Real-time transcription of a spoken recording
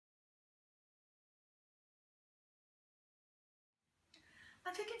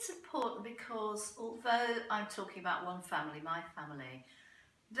I think it's important because although I'm talking about one family, my family,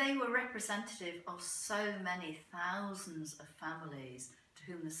 they were representative of so many thousands of families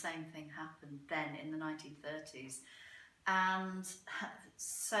to whom the same thing happened then in the 1930s, and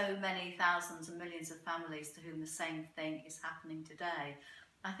so many thousands and millions of families to whom the same thing is happening today.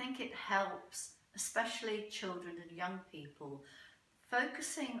 I think it helps, especially children and young people,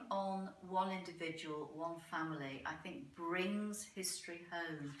 focusing on one individual, one family, I think brings history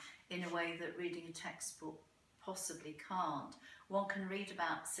home in a way that reading a textbook possibly can't. One can read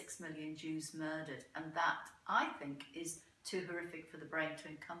about 6 million Jews murdered, and that, I think, is too horrific for the brain to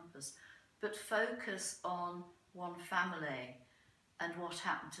encompass. But focus on one family and what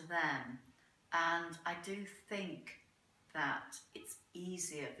happened to them. And I do think that it's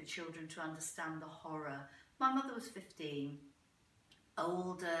easier for children to understand the horror. My mother was 15,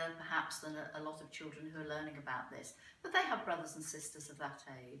 older perhaps than a lot of children who are learning about this, but they have brothers and sisters of that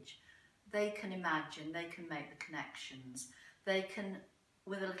age. They can imagine, they can make the connections, they can,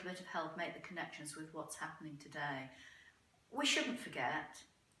 with a little bit of help, make the connections with what's happening today. We shouldn't forget,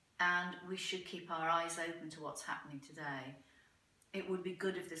 and we should keep our eyes open to what's happening today. It would be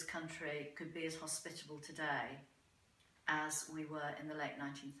good if this country could be as hospitable today as we were in the late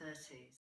 1930s.